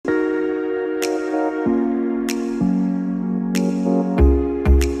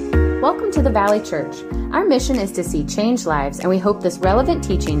Welcome to the Valley Church. Our mission is to see changed lives, and we hope this relevant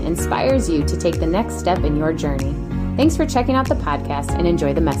teaching inspires you to take the next step in your journey. Thanks for checking out the podcast and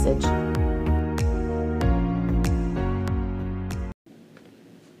enjoy the message.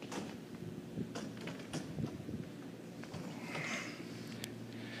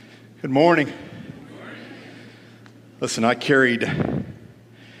 Good morning. Listen, I carried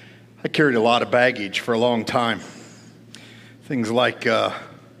a lot of baggage for a long time. Things like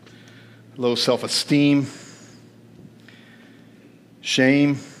low self-esteem,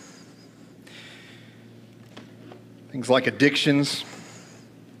 shame, things like addictions,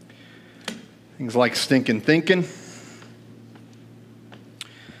 things like stinking thinking,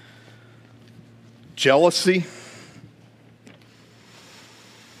 jealousy,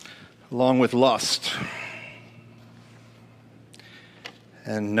 along with lust.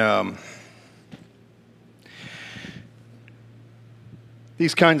 And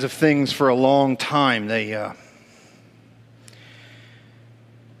these kinds of things for a long time, they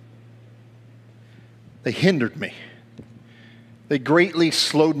hindered me. They greatly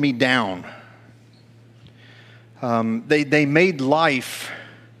slowed me down. They made life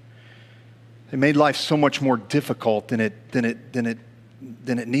so much more difficult than it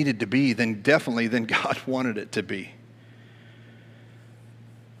needed to be, than God wanted it to be.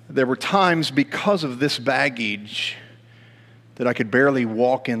 There were times because of this baggage that I could barely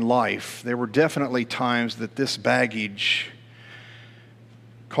walk in life. There were definitely times that this baggage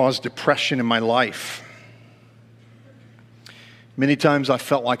caused depression in my life. Many times I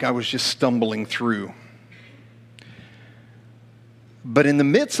felt like I was just stumbling through. But in the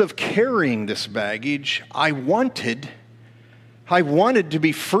midst of carrying this baggage, I wanted to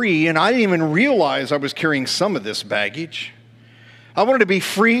be free, and I didn't even realize I was carrying some of this baggage. I wanted to be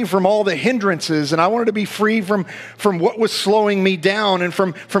free from all the hindrances, and I wanted to be free from what was slowing me down and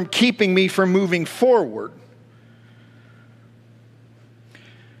from keeping me from moving forward.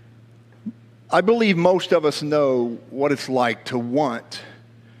 I believe most of us know what it's like to want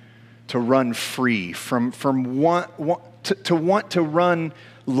to run free, to want to run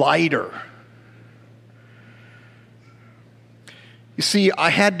lighter. You see, I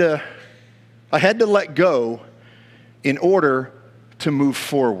had to let go in order to move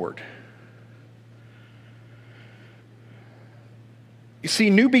forward. You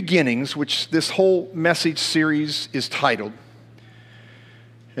see, New Beginnings, which this whole message series is titled,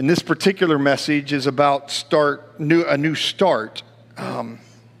 and this particular message is about a new start.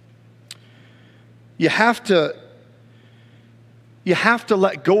 You have to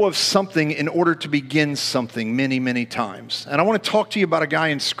let go of something in order to begin something many, many times. And I want to talk to you about a guy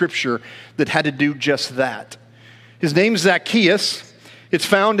in Scripture that had to do just that. His name's Zacchaeus. It's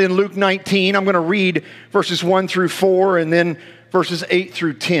found in Luke 19. I'm going to read verses 1 through 4 and then verses 8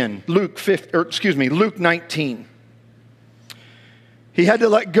 through 10. Luke 19. He had to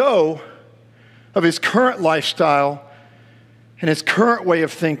let go of his current lifestyle and his current way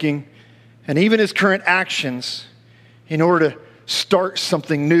of thinking and even his current actions in order to start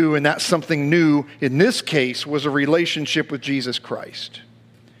something new, and that something new, in this case, was a relationship with Jesus Christ.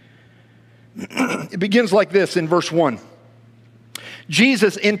 It begins like this in verse 1.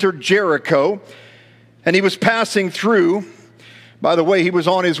 Jesus entered Jericho, and he was passing through. By the way, he was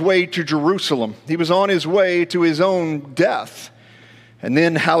on his way to Jerusalem. He was on his way to his own death. And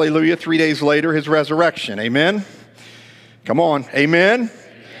then, hallelujah, 3 days later, his resurrection. Amen? Come on, amen?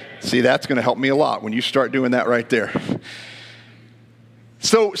 See, that's going to help me a lot when you start doing that right there.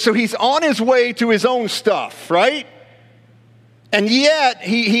 So he's on his way to his own stuff, right? And yet,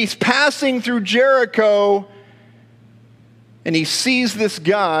 he's passing through Jericho, and he sees this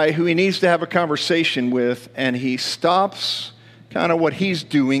guy who he needs to have a conversation with, and he stops kind of what he's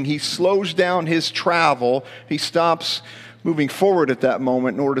doing. He slows down his travel. He stops moving forward at that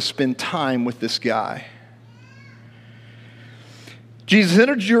moment in order to spend time with this guy. Jesus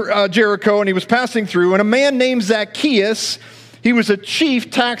entered Jericho, and he was passing through, and a man named Zacchaeus, he was a chief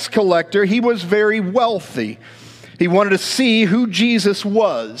tax collector. He was very wealthy. He wanted to see who Jesus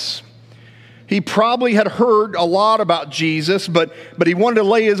was. He probably had heard a lot about Jesus, but he wanted to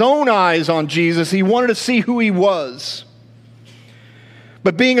lay his own eyes on Jesus. He wanted to see who he was.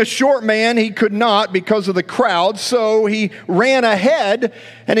 But being a short man, he could not because of the crowd, so he ran ahead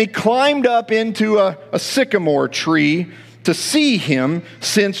and he climbed up into a sycamore tree to see him,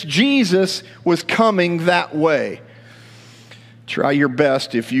 since Jesus was coming that way. Try your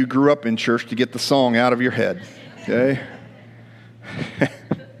best, if you grew up in church, to get the song out of your head, okay?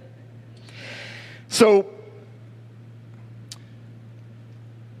 So,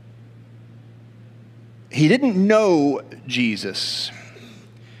 he didn't know Jesus.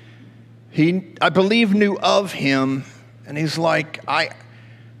 he, I believe, knew of him, and he's like, I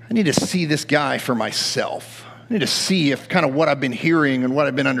need to see this guy for myself. I need to see if kind of what I've been hearing and what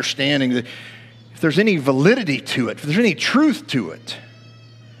I've been understanding, if there's any validity to it, if there's any truth to it.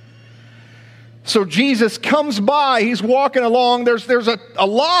 So Jesus comes by, he's walking along, there's a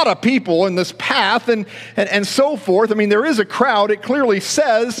lot of people in this path and so forth. I mean, there is a crowd, it clearly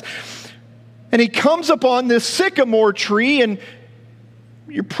says. And he comes upon this sycamore tree, and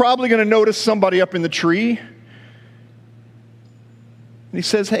you're probably going to notice somebody up in the tree. And he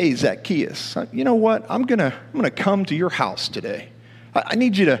says, hey, Zacchaeus, you know what? I'm gonna come to your house today. I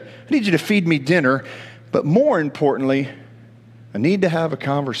need you to feed me dinner, but more importantly, I need to have a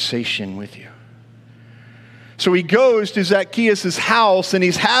conversation with you. So he goes to Zacchaeus' house, and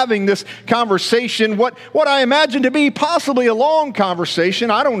he's having this conversation, what I imagine to be possibly a long conversation,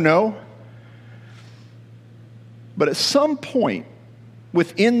 I don't know. But at some point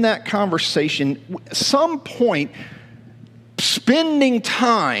within that conversation, some point, spending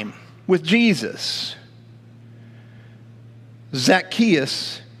time with Jesus,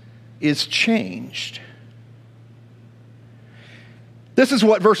 Zacchaeus is changed. This is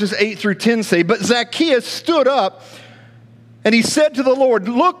what verses 8 through 10 say. But Zacchaeus stood up and he said to the Lord,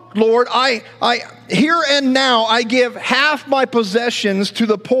 look, Lord, I here and now I give half my possessions to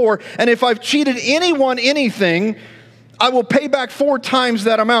the poor, and if I've cheated anyone anything, I will pay back 4 times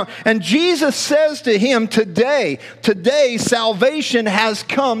that amount. And Jesus says to him, today salvation has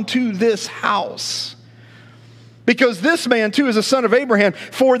come to this house. Because this man too is a son of Abraham.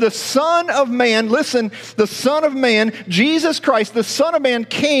 For the Son of Man, listen, the Son of Man, Jesus Christ, the Son of Man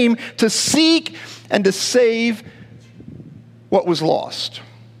came to seek and to save what was lost.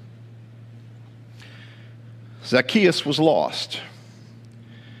 Zacchaeus was lost.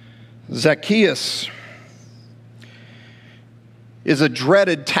 Zacchaeus is a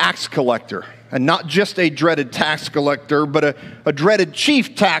dreaded tax collector. And not just a dreaded tax collector, but a dreaded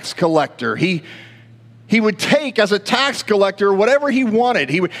chief tax collector. He would take, as a tax collector, whatever he wanted.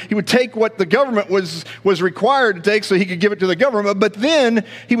 He would take what the government was required to take so he could give it to the government, but then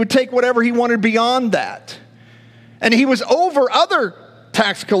he would take whatever he wanted beyond that. And he was over other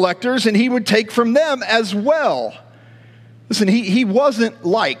tax collectors, and he would take from them as well. Listen, he wasn't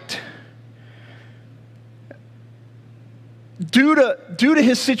liked. Due to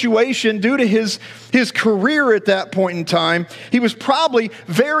his situation, due to his career at that point in time, he was probably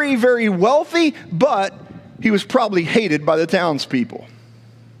very, very wealthy, but he was probably hated by the townspeople.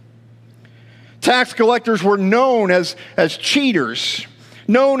 Tax collectors were known as cheaters,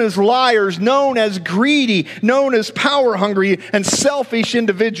 known as liars, known as greedy, known as power hungry and selfish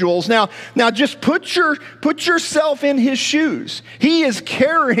individuals. Now just put yourself in his shoes. He is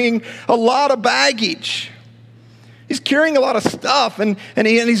carrying a lot of baggage. He's carrying a lot of stuff, and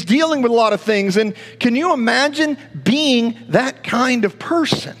he's dealing with a lot of things. And can you imagine being that kind of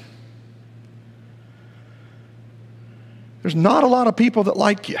person? There's not a lot of people that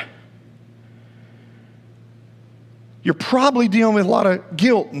like you. You're probably dealing with a lot of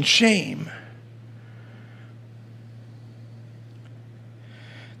guilt and shame.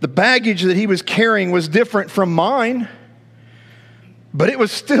 The baggage that he was carrying was different from mine, but it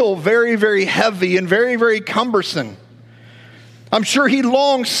was still very, very heavy and very, very cumbersome. I'm sure he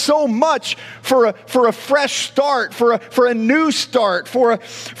longed so much for a fresh start, for a new start, for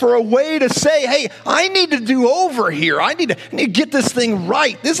a way to say, hey, I need to do over here. I need to get this thing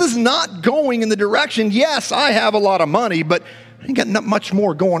right. This is not going in the direction. Yes, I have a lot of money, but I ain't got not much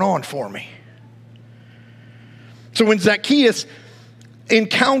more going on for me. So when Zacchaeus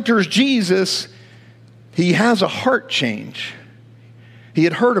encounters Jesus, he has a heart change. He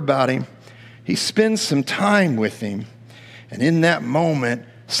had heard about him. He spends some time with him. And in that moment,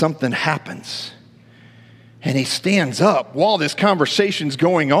 something happens. And he stands up while this conversation's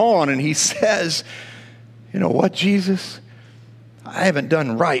going on, and he says, you know what, Jesus? I haven't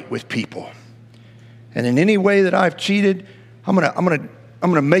done right with people. And in any way that I've cheated, I'm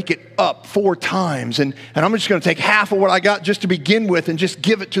gonna make it up 4 times. And I'm just gonna take half of what I got just to begin with and just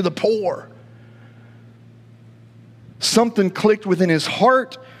give it to the poor. Something clicked within his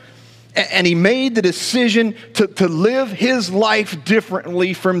heart, and he made the decision to live his life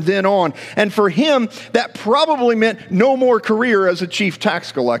differently from then on. And for him, that probably meant no more career as a chief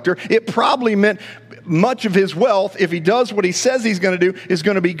tax collector. It probably meant much of his wealth, if he does what he says he's going to do, is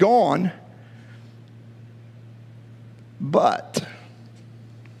going to be gone. But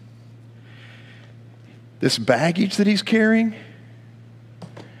this baggage that he's carrying,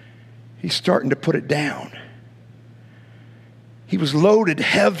 he's starting to put it down. He was loaded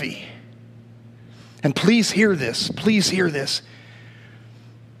heavy. And please hear this. Please hear this.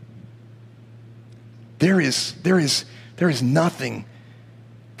 there is nothing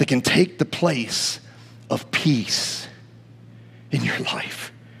that can take the place of peace in your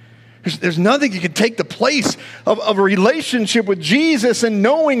life. There's nothing that can take the place of a relationship with Jesus and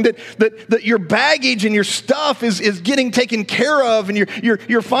knowing that your baggage and your stuff is getting taken care of, and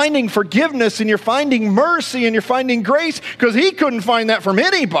you're finding forgiveness and you're finding mercy and you're finding grace, because he couldn't find that from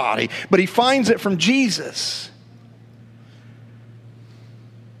anybody, but he finds it from Jesus.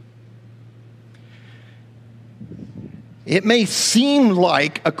 It may seem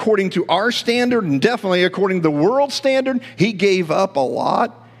like, according to our standard and definitely according to the world standard, he gave up a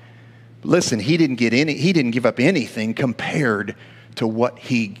lot. Listen, he didn't give up anything compared to what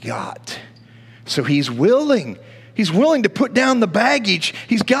he got. So he's willing to put down the baggage.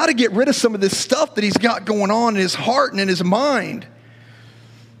 He's got to get rid of some of this stuff that he's got going on in his heart and in his mind.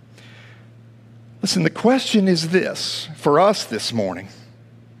 Listen, the question is this for us this morning.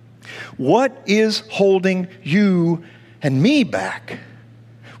 What is holding you and me back?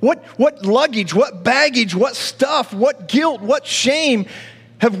 What luggage, what baggage, what stuff, what guilt, what shame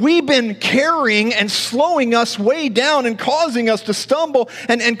have we been carrying and slowing us way down and causing us to stumble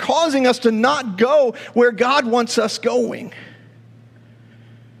and causing us to not go where God wants us going?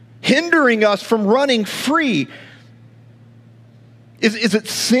 Hindering us from running free. Is it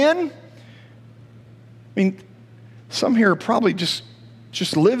sin? I mean, some here are probably just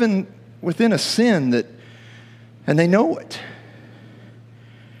living within a sin and they know it.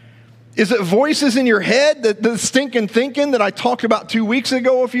 Is it voices in your head, the stinking thinking that I talked about 2 weeks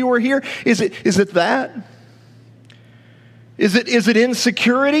ago if you were here? Is it that? Is it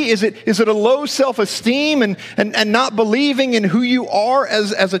insecurity? Is it a low self-esteem and not believing in who you are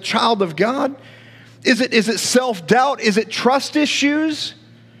as a child of God? Is it self-doubt? Is it trust issues?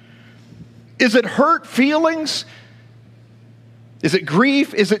 Is it hurt feelings? Is it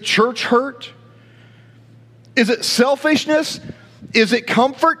grief? Is it church hurt? Is it selfishness? Is it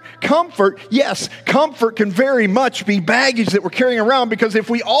comfort? Comfort, yes, comfort can very much be baggage that we're carrying around, because if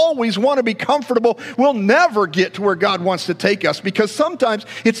we always want to be comfortable, we'll never get to where God wants to take us, because sometimes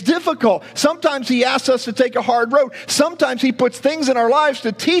it's difficult. Sometimes he asks us to take a hard road. Sometimes he puts things in our lives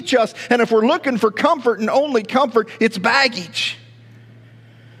to teach us, and if we're looking for comfort and only comfort, it's baggage.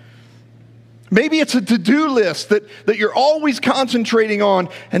 Maybe it's a to-do list that you're always concentrating on,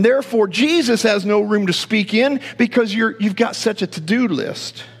 and therefore Jesus has no room to speak in because you've got such a to-do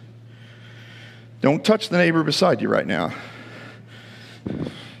list. Don't touch the neighbor beside you right now.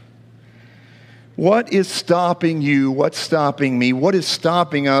 What is stopping you? What's stopping me? What is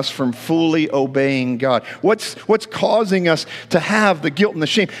stopping us from fully obeying God? What's causing us to have the guilt and the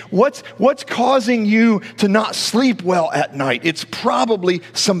shame? What's causing you to not sleep well at night? It's probably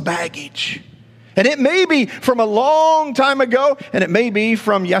some baggage. And it may be from a long time ago, and it may be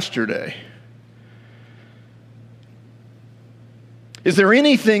from yesterday. Is there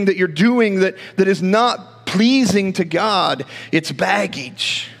anything that you're doing that is not pleasing to God? It's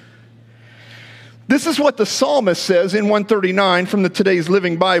baggage. This is what the psalmist says in 139 from the Today's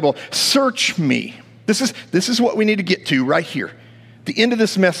Living Bible. Search me. This is what we need to get to right here. The end of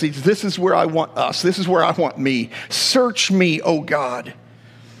this message, this is where I want us. This is where I want me. Search me, O God.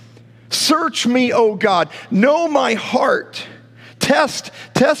 Search me, O God. Know my heart. Test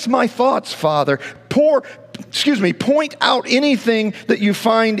my thoughts, Father. Point out anything that you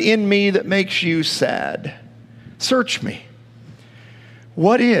find in me that makes you sad. Search me.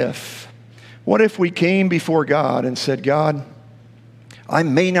 What if we came before God and said, God, I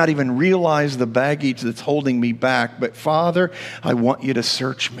may not even realize the baggage that's holding me back, but Father, I want you to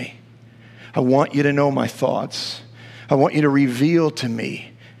search me. I want you to know my thoughts. I want you to reveal to me.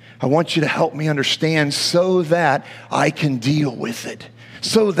 I want you to help me understand so that I can deal with it,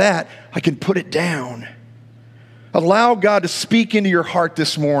 so that I can put it down. Allow God to speak into your heart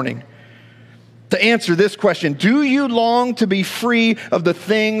this morning to answer this question. Do you long to be free of the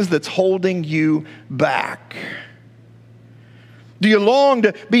things that's holding you back? Do you long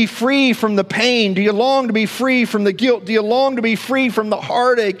to be free from the pain? Do you long to be free from the guilt? Do you long to be free from the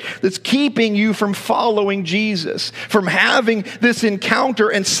heartache that's keeping you from following Jesus, from having this encounter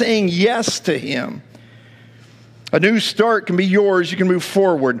and saying yes to him? A new start can be yours. You can move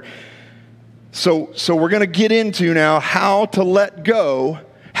forward. So we're going to get into now how to let go,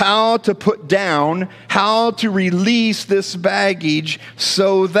 how to put down, how to release this baggage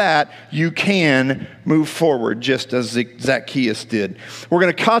so that you can move forward, just as Zacchaeus did. We're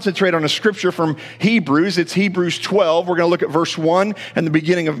going to concentrate on a scripture from Hebrews. It's Hebrews 12. We're going to look at verse 1 and the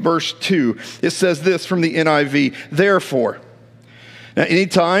beginning of verse 2. It says this from the NIV. Therefore, now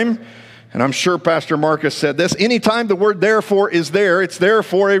anytime And I'm sure Pastor Marcus said this. Anytime the word therefore is there, it's there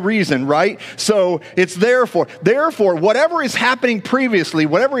for a reason, right? So it's therefore. Therefore, whatever is happening previously,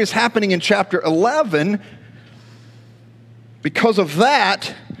 whatever is happening in chapter 11, because of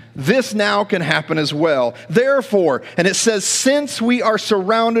that, this now can happen as well. Therefore, and it says, since we are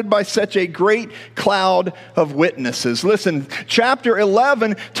surrounded by such a great cloud of witnesses. Listen, chapter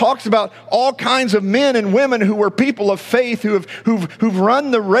 11 talks about all kinds of men and women who were people of faith, who've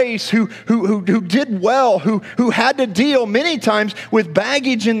run the race, who did well, who had to deal many times with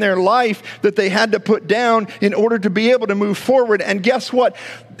baggage in their life that they had to put down in order to be able to move forward. And guess what?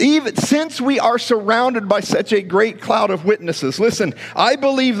 Even since we are surrounded by such a great cloud of witnesses, listen, I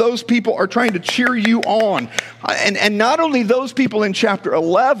believe those people are trying to cheer you on. And not only those people in chapter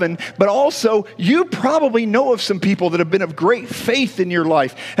 11, but also you probably know of some people that have been of great faith in your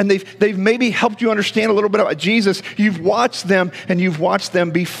life. And they've maybe helped you understand a little bit about Jesus. You've watched them and you've watched them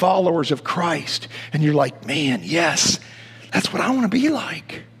be followers of Christ. And you're like, man, yes, that's what I want to be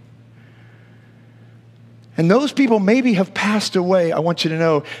like. And those people maybe have passed away. I want you to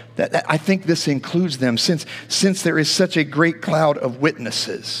know that I think this includes them since there is such a great cloud of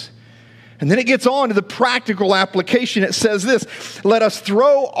witnesses. And then it gets on to the practical application. It says this, let us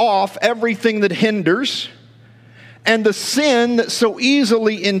throw off everything that hinders and the sin that so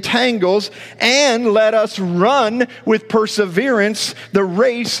easily entangles, and let us run with perseverance the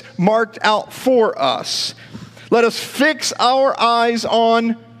race marked out for us. Let us fix our eyes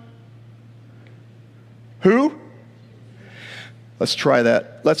on who? Let's try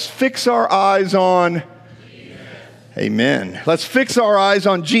that. Let's fix our eyes on Jesus. Amen. Let's fix our eyes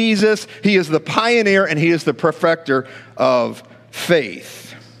on Jesus. He is the pioneer and he is the perfecter of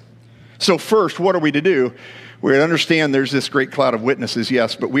faith. So first, what are we to do? We're to understand there's this great cloud of witnesses,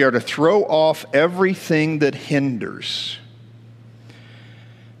 yes, but we are to throw off everything that hinders.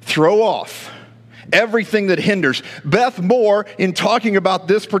 Throw off everything that hinders. Beth Moore, in talking about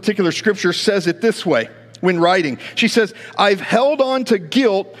this particular scripture, says it this way. When writing, she says, I've held on to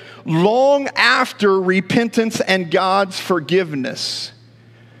guilt long after repentance and God's forgiveness.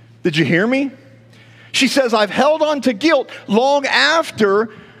 Did you hear me? She says, I've held on to guilt long after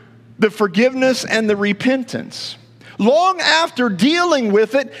the forgiveness and the repentance. Long after dealing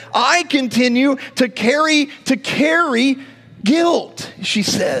with it, I continue to carry guilt, she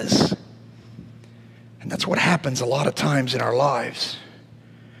says. And that's what happens a lot of times in our lives.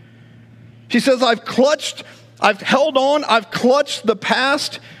 She says, I've clutched the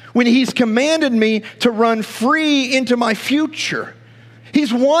past when he's commanded me to run free into my future.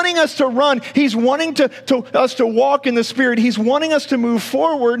 He's wanting us to run. He's wanting us to walk in the Spirit. He's wanting us to move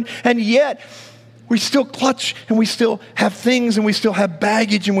forward, and yet we still clutch and we still have things and we still have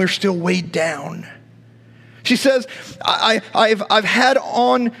baggage and we're still weighed down. She says, I've held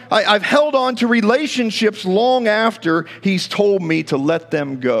on to relationships long after he's told me to let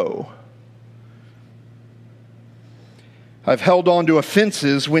them go. I've held on to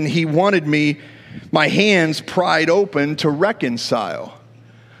offenses when he wanted my hands pried open to reconcile.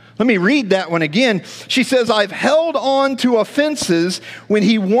 Let me read that one again. She says, I've held on to offenses when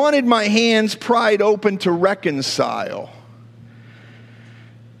he wanted my hands pried open to reconcile.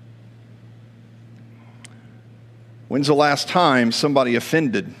 When's the last time somebody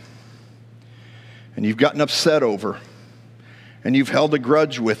offended and you've gotten upset over and you've held a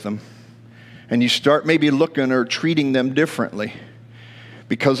grudge with them? And you start maybe looking or treating them differently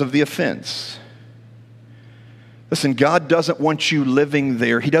because of the offense. Listen, God doesn't want you living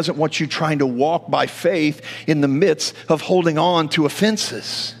there. He doesn't want you trying to walk by faith in the midst of holding on to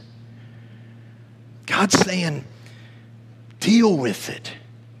offenses. God's saying, deal with it.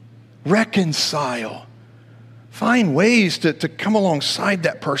 Reconcile. Find ways to come alongside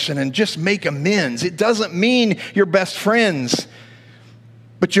that person and just make amends. It doesn't mean you're best friends.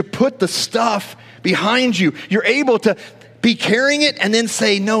 But you put the stuff behind you. You're able to be carrying it and then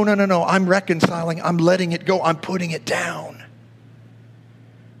say, no, I'm reconciling. I'm letting it go. I'm putting it down.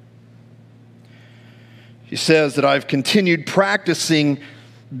 She says that I've continued practicing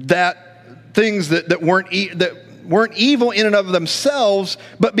things that weren't evil in and of themselves,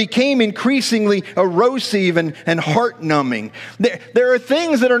 but became increasingly erosive and heart-numbing. There are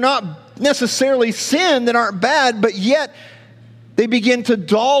things that are not necessarily sin, that aren't bad, but yet they begin to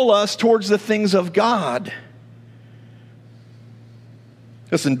dull us towards the things of God.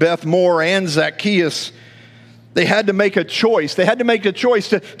 Listen, Beth Moore and Zacchaeus, they had to make a choice. They had to make a choice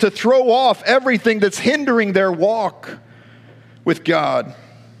to throw off everything that's hindering their walk with God.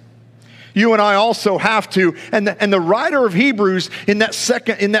 You and I also have to. And the writer of Hebrews in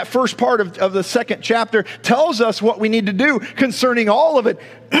that first part of the second chapter tells us what we need to do concerning all of it.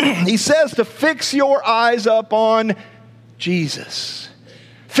 He says to fix your eyes up on Jesus.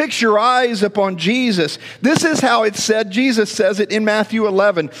 Fix your eyes upon Jesus. This is how it's said. Jesus says it in Matthew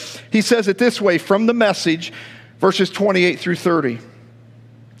 11. He says it this way from the Message, verses 28 through 30.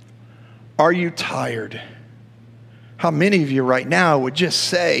 Are you tired? How many of you right now would just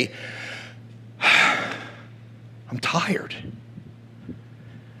say, I'm tired?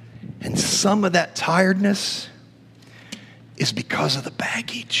 And some of that tiredness is because of the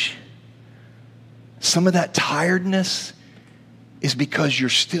baggage. Some of that tiredness is because you're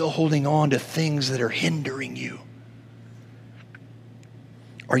still holding on to things that are hindering you.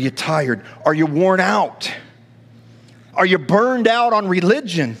 Are you tired? Are you worn out? Are you burned out on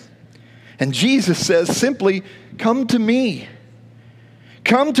religion? And Jesus says simply, come to me.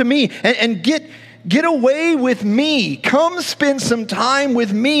 Come to me and get away with me. Come spend some time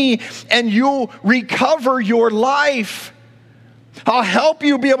with me and you'll recover your life. I'll help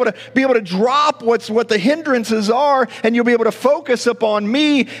you be able to drop what the hindrances are, and you'll be able to focus upon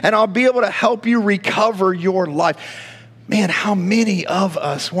me, and I'll be able to help you recover your life. Man, how many of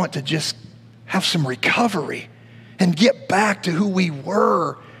us want to just have some recovery and get back to who we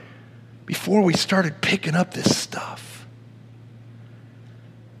were before we started picking up this stuff?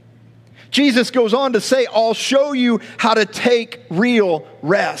 Jesus goes on to say, I'll show you how to take real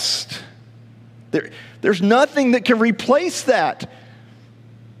rest. There's nothing that can replace that.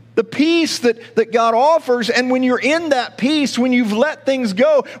 The peace that God offers, and when you're in that peace, when you've let things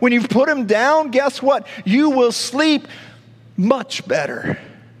go, when you've put them down, guess what? You will sleep much better.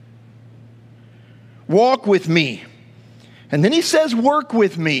 Walk with me. And then he says, work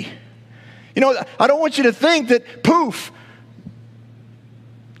with me. You know, I don't want you to think that, poof,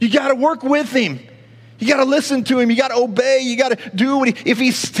 you got to work with him. You got to listen to him. You got to obey. You got to do what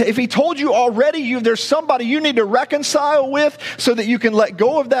if he told you already there's somebody you need to reconcile with so that you can let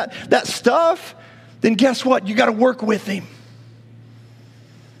go of that stuff, then guess what? You got to work with him.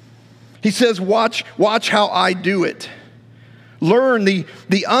 He says, watch how I do it. Learn the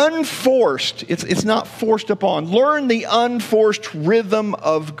unforced, it's not forced upon. Learn the unforced rhythm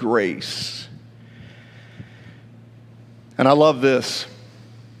of grace. And I love this.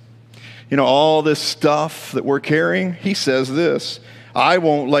 You know, all this stuff that we're carrying, he says this, I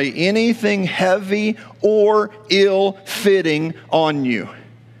won't lay anything heavy or ill-fitting on you.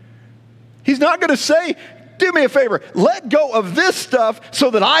 He's not going to say, do me a favor, let go of this stuff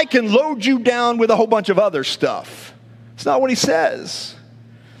so that I can load you down with a whole bunch of other stuff. It's not what he says.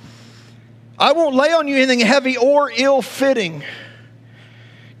 I won't lay on you anything heavy or ill-fitting.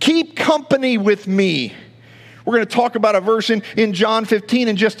 Keep company with me. We're going to talk about a verse in John 15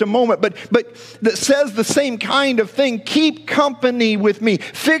 in just a moment, but that says the same kind of thing. Keep company with me.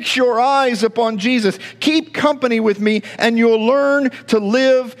 Fix your eyes upon Jesus. Keep company with me, and you'll learn to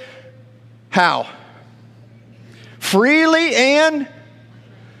live how? Freely and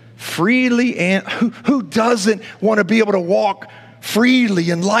who doesn't want to be able to walk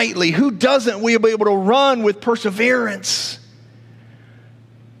freely and lightly? Who doesn't want to be able to run with perseverance?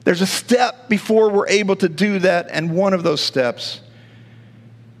 There's a step before we're able to do that, and one of those steps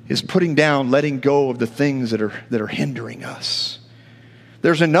is putting down, letting go of the things that are hindering us.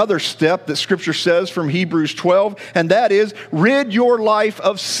 There's another step that Scripture says from Hebrews 12, and that is rid your life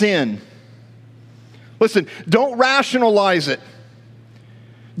of sin. Listen, don't rationalize it.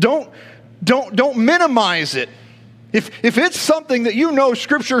 Don't minimize it. If it's something that you know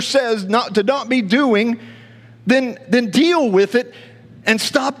Scripture says not be doing, then deal with it. And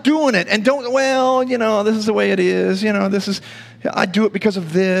stop doing it. And don't, this is the way it is. I do it because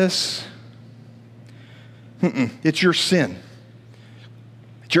of this. It's your sin.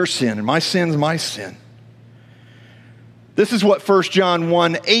 It's your sin. And my sin's my sin. This is what 1 John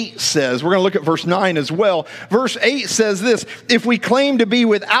 1:8 says. We're going to look at verse 9 as well. Verse 8 says this, if we claim to be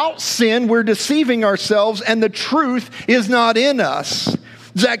without sin, we're deceiving ourselves and the truth is not in us.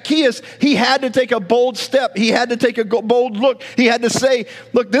 Zacchaeus, he had to take a bold step. He had to take a bold look. He had to say,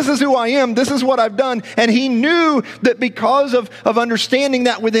 look, this is who I am. This is what I've done. And he knew that because of understanding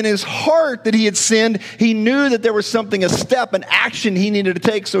that within his heart that he had sinned, he knew that there was something, a step, an action he needed to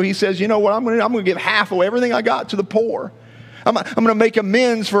take. So he says, you know what, I'm going to give half of everything I got to the poor. I'm going to make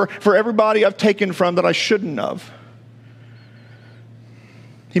amends for everybody I've taken from that I shouldn't have.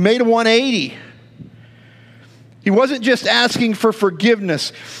 He made a 180. He wasn't just asking for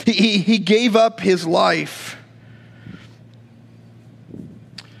forgiveness. He gave up his life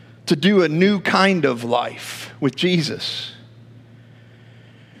to do a new kind of life with Jesus.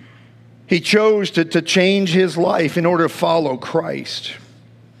 He chose to change his life in order to follow Christ.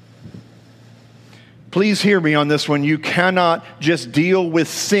 Please hear me on this one. You cannot just deal with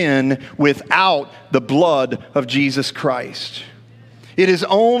sin without the blood of Jesus Christ. It is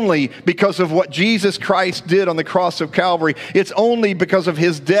only because of what Jesus Christ did on the cross of Calvary. It's only because of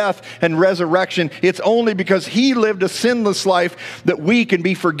his death and resurrection. It's only because he lived a sinless life that we can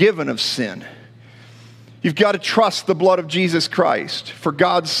be forgiven of sin. You've got to trust the blood of Jesus Christ. For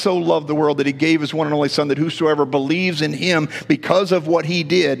God so loved the world that he gave his one and only Son, that whosoever believes in him because of what he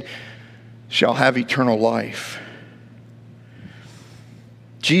did shall have eternal life.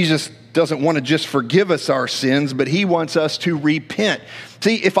 Jesus doesn't want to just forgive us our sins, but he wants us to repent.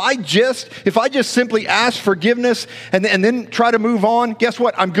 See, if I just simply ask forgiveness and then try to move on, guess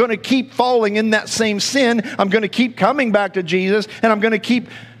what? I'm going to keep falling in that same sin. I'm going to keep coming back to Jesus, and I'm going to keep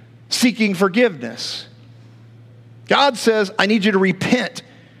seeking forgiveness. God says, I need you to repent.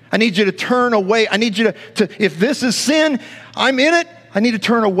 I need you to turn away. I need you to if this is sin, I'm in it. I need to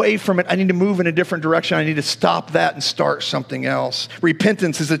turn away from it. I need to move in a different direction. I need to stop that and start something else.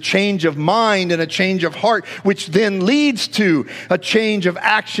 Repentance is a change of mind and a change of heart, which then leads to a change of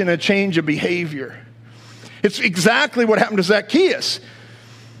action, a change of behavior. It's exactly what happened to Zacchaeus.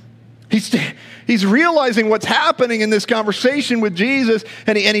 He's realizing what's happening in this conversation with Jesus,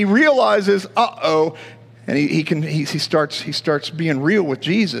 and he realizes, uh-oh, and he starts being real with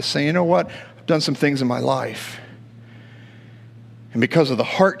Jesus, saying, you know what? I've done some things in my life. And because of the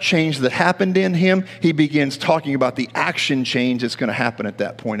heart change that happened in him, he begins talking about the action change that's going to happen at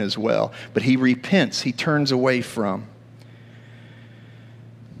that point as well. But he repents. He turns away from.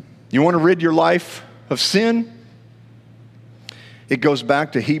 You want to rid your life of sin? It goes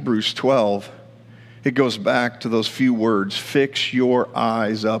back to Hebrews 12. It goes back to those few words, fix your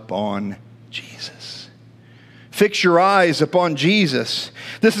eyes up on Jesus. Fix your eyes upon Jesus.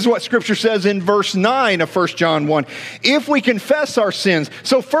 This is what Scripture says in verse 9 of 1 John 1. If we confess our sins.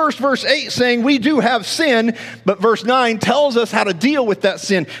 So first, verse 8 saying we do have sin, but verse 9 tells us how to deal with that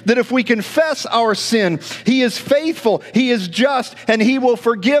sin. That if we confess our sin, he is faithful, he is just, and he will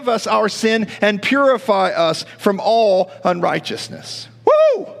forgive us our sin and purify us from all unrighteousness.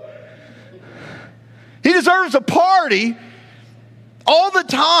 Woo! He deserves a party all the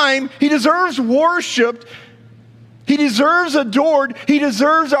time. He deserves worship. He deserves adored. He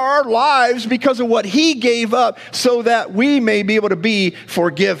deserves our lives because of what he gave up so that we may be able to be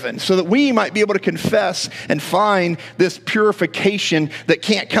forgiven, so that we might be able to confess and find this purification that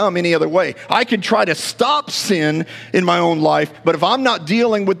can't come any other way. I could try to stop sin in my own life, but if I'm not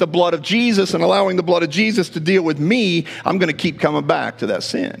dealing with the blood of Jesus and allowing the blood of Jesus to deal with me, I'm going to keep coming back to that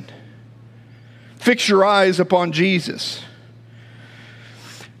sin. Fix your eyes upon Jesus.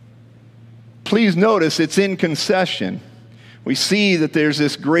 Please notice it's in concession. We see that there's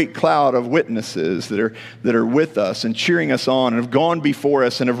this great cloud of witnesses that are with us and cheering us on and have gone before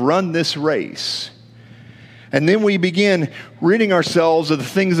us and have run this race. And then we begin ridding ourselves of the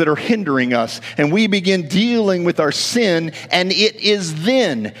things that are hindering us, and we begin dealing with our sin, and it is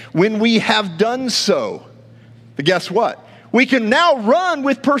then when we have done so, but guess what? We can now run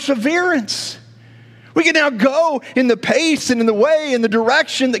with perseverance. We can now go in the pace and in the way, in the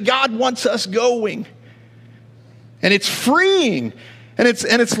direction that God wants us going. And it's freeing, and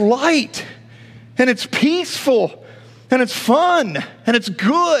it's light, and it's peaceful, and it's fun, and it's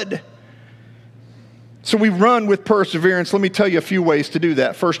good. So we run with perseverance. Let me tell you a few ways to do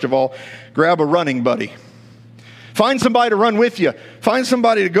that. First of all, grab a running buddy. Find somebody to run with you. Find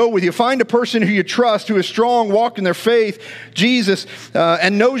somebody to go with you. Find a person who you trust, who is strong, walk in their faith, Jesus,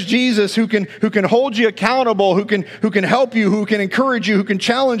 and knows Jesus, who can hold you accountable, who can help you, who can encourage you, who can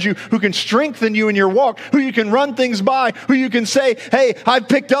challenge you, who can strengthen you in your walk, who you can run things by, who you can say, hey, I've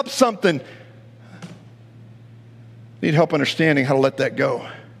picked up something. Need help understanding how to let that go.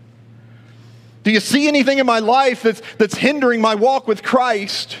 Do you see anything in my life that's hindering my walk with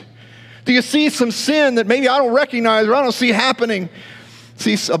Christ? Do you see some sin that maybe I don't recognize or I don't see happening?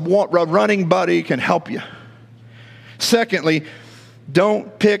 See, a running buddy can help you. Secondly,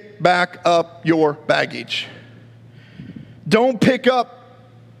 don't pick back up your baggage. Don't pick up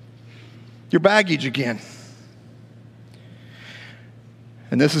your baggage again.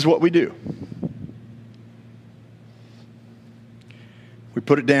 And this is what we do. We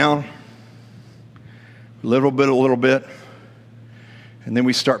put it down, a little bit. And then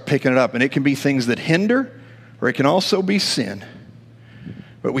we start picking it up. And it can be things that hinder, or it can also be sin.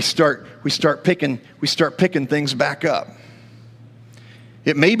 But we start picking things back up.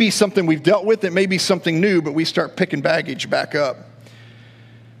 It may be something we've dealt with, it may be something new, but we start picking baggage back up.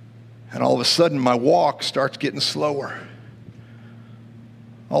 And all of a sudden my walk starts getting slower.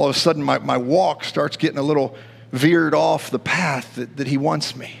 all of a sudden my walk starts getting a little veered off the path that he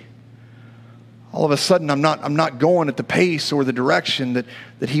wants me. All of a sudden I'm not going at the pace or the direction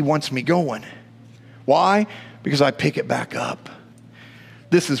that he wants me going. Why? Because I pick it back up.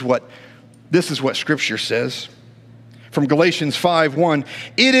 This is what Scripture says. From Galatians 5:1,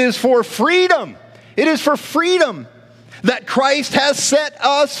 it is for freedom that Christ has set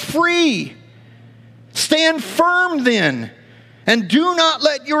us free. Stand firm then, and do not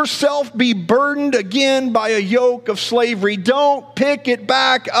let yourself be burdened again by a yoke of slavery. Don't pick it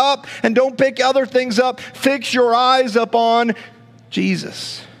back up, and don't pick other things up. Fix your eyes upon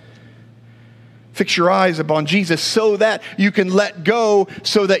Jesus. Fix your eyes upon Jesus so that you can let go,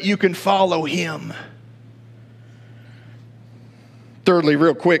 so that you can follow him. Thirdly,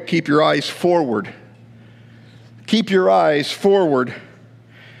 real quick, keep your eyes forward. Keep your eyes forward.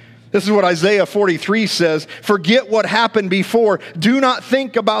 This is what Isaiah 43 says. Forget what happened before. Do not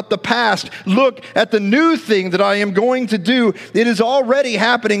think about the past. Look at the new thing that I am going to do. It is already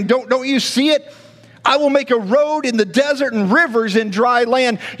happening. Don't you see it? I will make a road in the desert and rivers in dry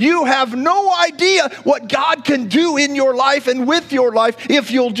land. You have no idea what God can do in your life and with your life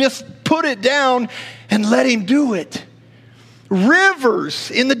if you'll just put it down and let him do it.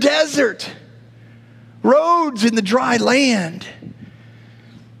 Rivers in the desert. Roads in the dry land.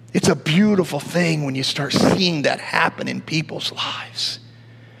 It's a beautiful thing when you start seeing that happen in people's lives.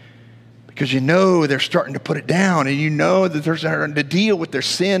 Because you know they're starting to put it down, and you know that they're starting to deal with their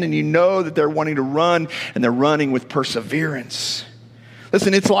sin, and you know that they're wanting to run, and they're running with perseverance.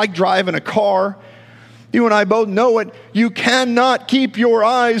 Listen, it's like driving a car. You and I both know it. You cannot keep your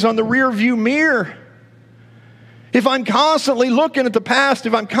eyes on the rear view mirror. If I'm constantly looking at the past,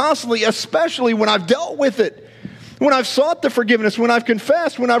 if I'm constantly, especially when I've dealt with it, when I've sought the forgiveness, when I've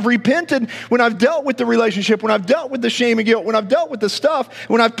confessed, when I've repented, when I've dealt with the relationship, when I've dealt with the shame and guilt, when I've dealt with the stuff,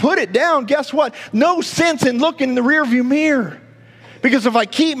 when I've put it down, guess what? No sense in looking in the rearview mirror. Because if I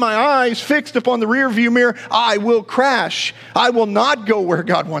keep my eyes fixed upon the rearview mirror, I will crash. I will not go where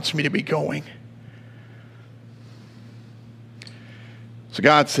God wants me to be going. So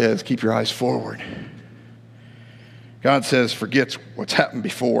God says, keep your eyes forward. God says, forget what's happened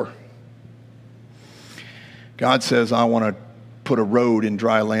before. God says, I want to put a road in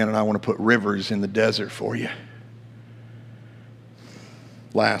dry land, and I want to put rivers in the desert for you.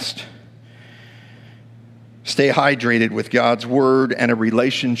 Last, stay hydrated with God's word and a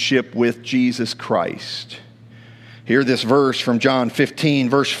relationship with Jesus Christ. Hear this verse from John 15,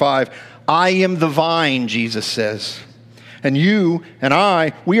 verse 5. I am the vine, Jesus says, and you and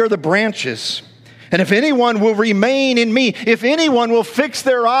I, we are the branches. And if anyone will remain in me, if anyone will fix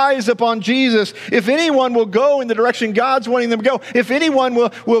their eyes upon Jesus, if anyone will go in the direction God's wanting them to go, if anyone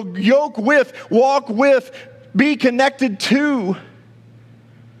will yoke with, walk with, be connected to,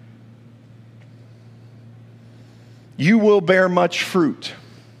 you will bear much fruit.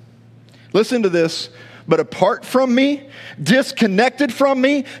 Listen to this. But apart from me, disconnected from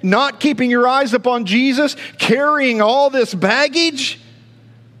me, not keeping your eyes upon Jesus, carrying all this baggage,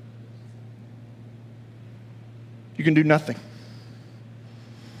 you can do nothing.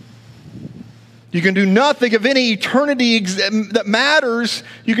 You can do nothing of any eternity that matters.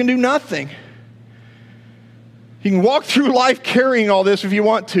 You can do nothing. You can walk through life carrying all this if you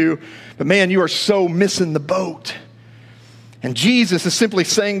want to, but man, you are so missing the boat. And Jesus is simply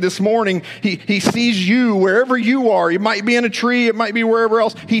saying this morning, he sees you wherever you are. It might be in a tree, it might be wherever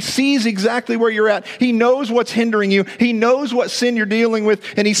else. He sees exactly where you're at. He knows what's hindering you. He knows what sin you're dealing with.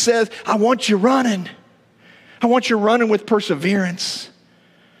 And he says, I want you running. I want you running with perseverance.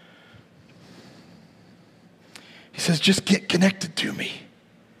 He says, just get connected to me.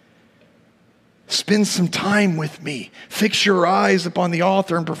 Spend some time with me. Fix your eyes upon the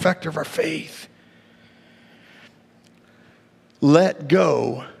author and perfecter of our faith. Let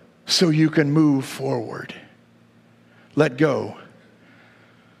go so you can move forward. Let go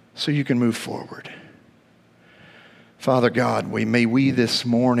so you can move forward. Father God, may we this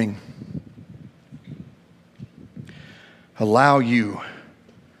morning allow you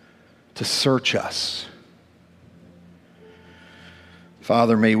to search us.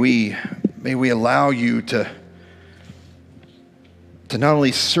 Father, may we allow you to not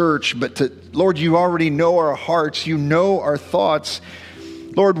only search, but to, Lord, you already know our hearts. You know our thoughts.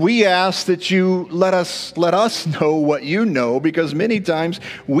 Lord, we ask that you let us know what you know, because many times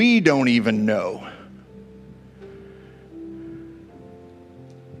we don't even know.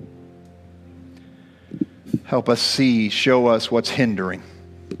 Help us see, show us what's hindering.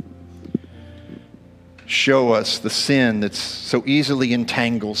 Show us the sin that so easily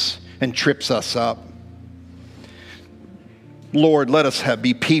entangles and trips us up. Lord, let us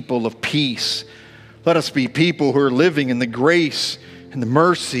be people of peace. Let us be people who are living in the grace and the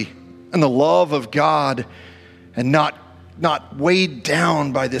mercy and the love of God, and not weighed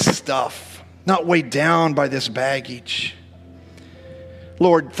down by this stuff, not weighed down by this baggage.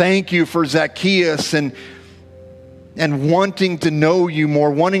 Lord, thank you for Zacchaeus and wanting to know you more,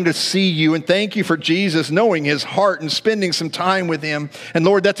 wanting to see you. And thank you for Jesus knowing his heart and spending some time with him. And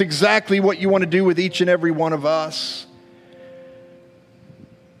Lord, that's exactly what you want to do with each and every one of us.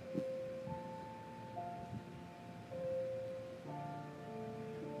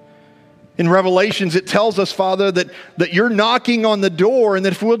 In Revelations, it tells us, Father, that you're knocking on the door, and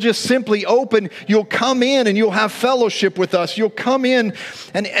that if we'll just simply open, you'll come in and you'll have fellowship with us. You'll come in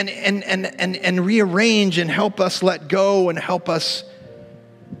and rearrange and help us let go and help us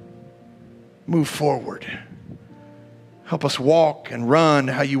move forward. Help us walk and run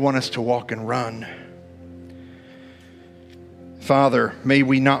how you want us to walk and run. Father, may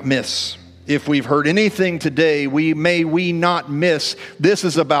we not miss. If we've heard anything today, may we not miss. This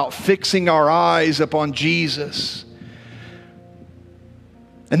is about fixing our eyes upon Jesus.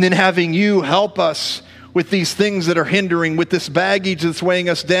 And then having you help us with these things that are hindering, with this baggage that's weighing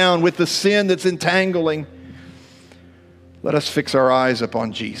us down, with the sin that's entangling. Let us fix our eyes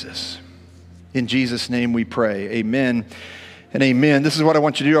upon Jesus. In Jesus' name we pray. Amen and amen. This is what I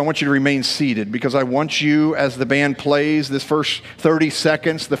want you to do. I want you to remain seated, because I want you, as the band plays this first 30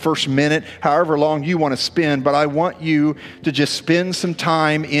 seconds, the first minute, however long you want to spend, but I want you to just spend some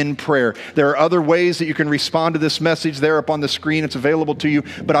time in prayer. There are other ways that you can respond to this message there up on the screen. It's available to you,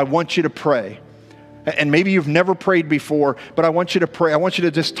 but I want you to pray. And maybe you've never prayed before, but I want you to pray. I want you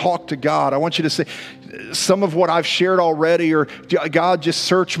to just talk to God. I want you to say some of what I've shared already, or God, just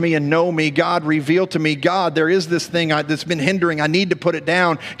search me and know me. God, reveal to me. God, there is this thing that's been hindering. I need to put it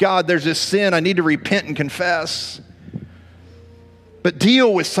down. God, there's this sin. I need to repent and confess. But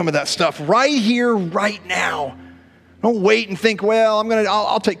deal with some of that stuff right here, right now. Don't wait and think, well,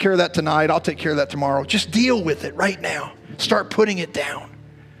 I'll take care of that tonight. I'll take care of that tomorrow. Just deal with it right now. Start putting it down.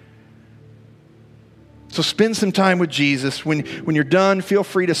 So spend some time with Jesus. When you're done, feel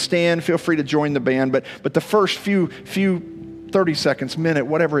free to stand, feel free to join the band. But the first few 30 seconds, minute,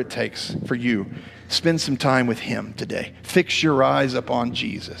 whatever it takes for you, spend some time with him today. Fix your eyes upon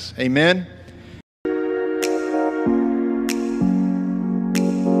Jesus. Amen.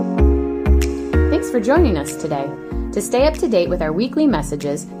 Thanks for joining us today. To stay up to date with our weekly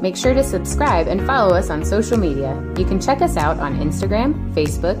messages, make sure to subscribe and follow us on social media. You can check us out on Instagram,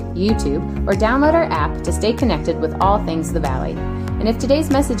 Facebook, YouTube, or download our app to stay connected with all things The Valley. And if today's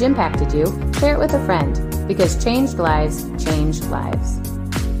message impacted you, share it with a friend, because changed lives change lives.